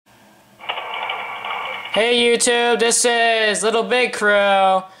Hey YouTube, this is Little Big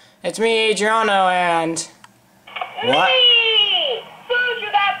Crew. It's me, Adriano, and... What? Me!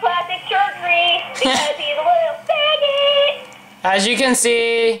 Fuju got plastic surgery because he's a little faggot! As you can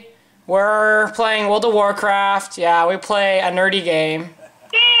see, we're playing World of Warcraft. Yeah, we play a nerdy game.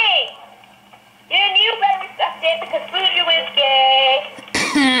 Gay! And you better respect it because Fuju is gay.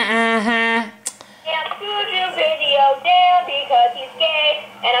 And Fuju video down because he's gay.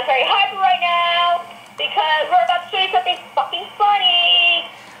 And I'm very hyper right now because we're about to show you something fucking funny.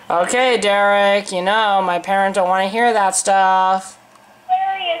 Okay, Derek, you know, my parents don't want to hear that stuff.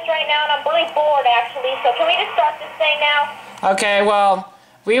 Hilarious right now, and I'm really bored actually, so can we just start this thing now? Okay, well,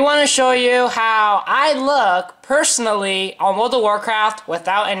 we want to show you how I look personally on World of Warcraft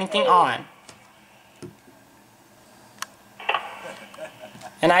without anything on.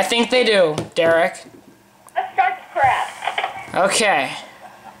 And I think they do, Derek. Let's start the crap. Okay.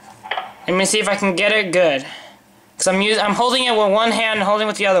 Let me see if I can get it good. Cause I'm holding it with one hand and holding it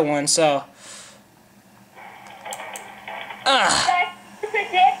with the other one, so. Guys,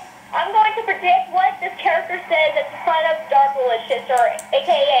 I'm going to predict what this character says at the front of Dark Malicious, or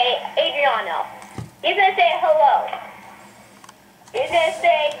aka Adriano. He's gonna say hello. He's gonna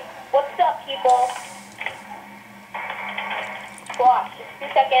say, what's up, people? Watch,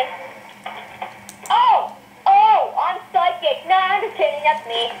 just 2 seconds. Oh, I'm psychic. Nah, I'm just kidding, that's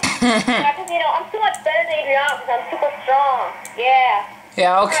me. Yeah, cause, you know, I'm so much better than Adriano because I'm super strong. Yeah.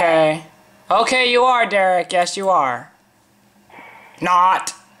 Yeah, okay. Okay, you are, Derek. Yes, you are.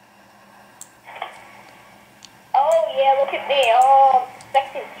 Not. Oh, yeah, look at me. Oh, I'm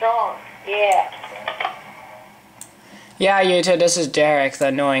sexy and strong. Yeah. Yeah, YouTube, this is Derek, the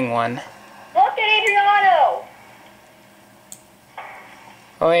annoying one. Look at Adriano.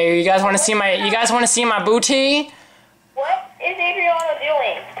 Oh, wait, you guys want to see my booty? What is Adriano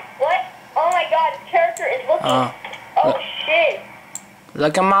doing? What? Oh my god, his character is looking... Oh shit.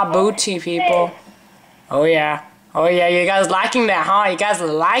 Look at my booty, people. Oh yeah. Oh yeah, you guys liking that, huh? You guys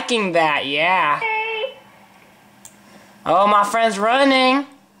liking that, yeah. Hey. Oh, my friend's running.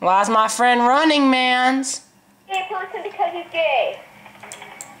 Why's my friend running, mans? Gay person because he's gay.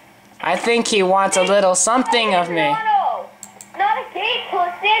 I think he wants a little something of me. Adriano. Not a gay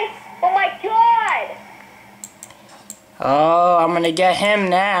person. Oh my god. Oh, I'm gonna get him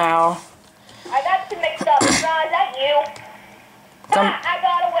now. I got you mixed up. Is that you? Come, I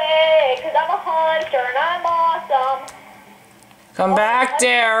got away because I'm a hunter and I'm awesome. come back,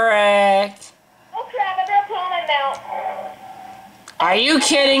 Derek. Oh crap, I better put on my mount. Are you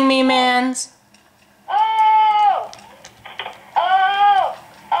kidding me, mans? Oh!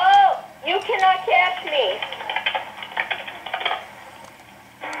 You cannot catch me.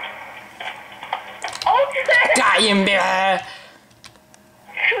 Oh crap! Got you, man.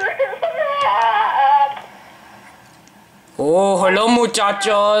 Oh, hello,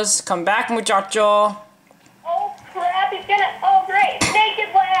 muchachos. Come back, muchacho. Oh crap, he's gonna... Oh great,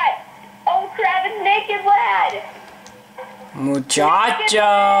 naked lad! Oh crap, it's naked lad! Muchacho. Naked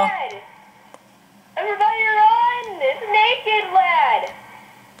lad. Everybody run! It's naked lad!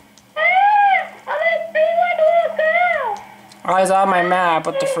 Ah! I'm gonna scream like a little girl! I was on my map.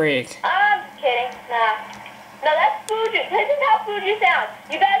 What the freak? I'm just kidding. Nah. No, that's Fuju. This is how Fuju sounds.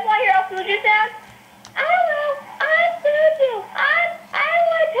 You guys want to hear how Fuju sounds? I don't know. I'm Fuju. I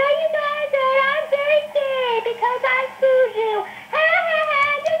want to tell you guys that I'm very gay because I'm Fuju. Ha ha ha.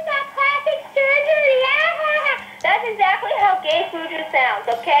 Just got plastic surgery. Ha ha ha. That's exactly how gay Fuju sounds,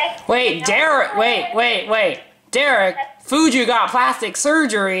 okay? Wait, Derek. Wait. Derek, Fuju got plastic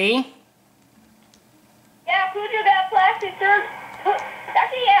surgery. Yeah, Fuju got plastic surgery.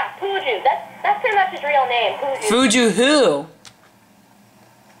 Actually, yeah, Fuju. That's pretty much his real name, Fuju. Fuju who?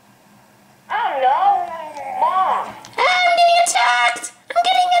 I don't know. Mom. I'm getting attacked! I'm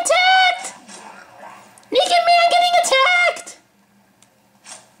getting attacked! Naked man getting attacked!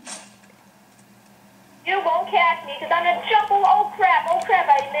 You won't catch me because I'm gonna jump. Oh crap,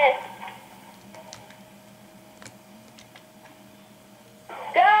 I missed.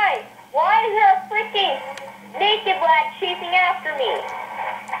 Guys, why is there a freaking naked lad chasing after me?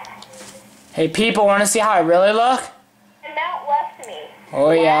 Hey people, wanna see how I really look? My mount left me.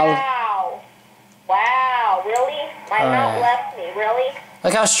 Oh yeah. Wow, really? My mount left me, really?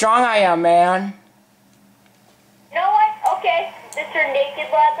 Look how strong I am, man. You know what? Okay, Mr. Naked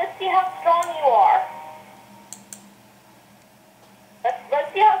Lad, let's see how strong you are.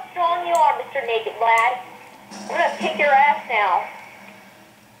 Let's see how strong you are, Mr. Naked Lad. I'm gonna kick your ass now.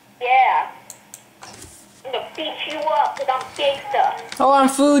 Yeah. I'm gonna beat you up because I'm gangsta. Oh, I'm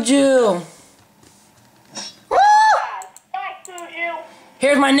Fuju. Woo! Bye, Fuju.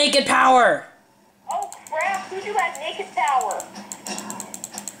 Here's my naked power. Oh Fuju has naked power.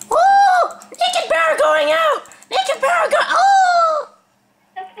 Ooh! Naked power going out! Naked power going... Oh!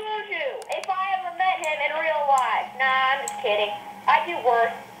 The Fuju, if I ever met him in real life. Nah, I'm just kidding. I do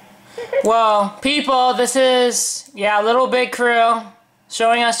worse. Well, people, this is, Little Big Crew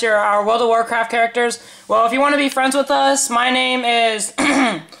showing us our World of Warcraft characters. Well, if you want to be friends with us, my name is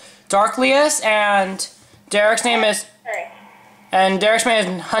Darklius, and Derek's name is... And Derek's name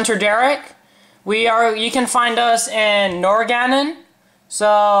is Hunter Derek. You can find us in Norganon.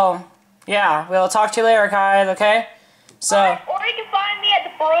 So, yeah, we'll talk to you later, guys, okay? So... Or you can find me at the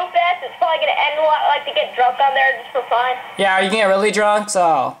Brew Fest. It's probably going to end a lot. I like to get drunk on there just for fun. Yeah, you can get really drunk,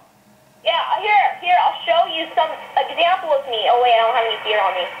 so... Yeah, here, I'll show you some example of me. Oh wait, I don't have any gear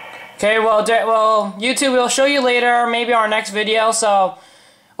on me. Okay, well, YouTube, we'll show you later, maybe our next video, so...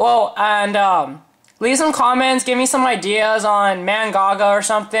 Well, and, leave some comments, give me some ideas on Mangaga or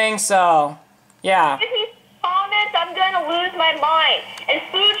something, so... Yeah. Give me comments, I'm gonna lose my mind. And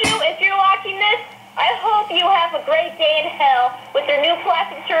Fuju, if you're watching this, I hope you have a great day in hell with your new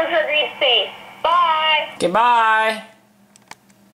plastic surgery face. Bye! Goodbye!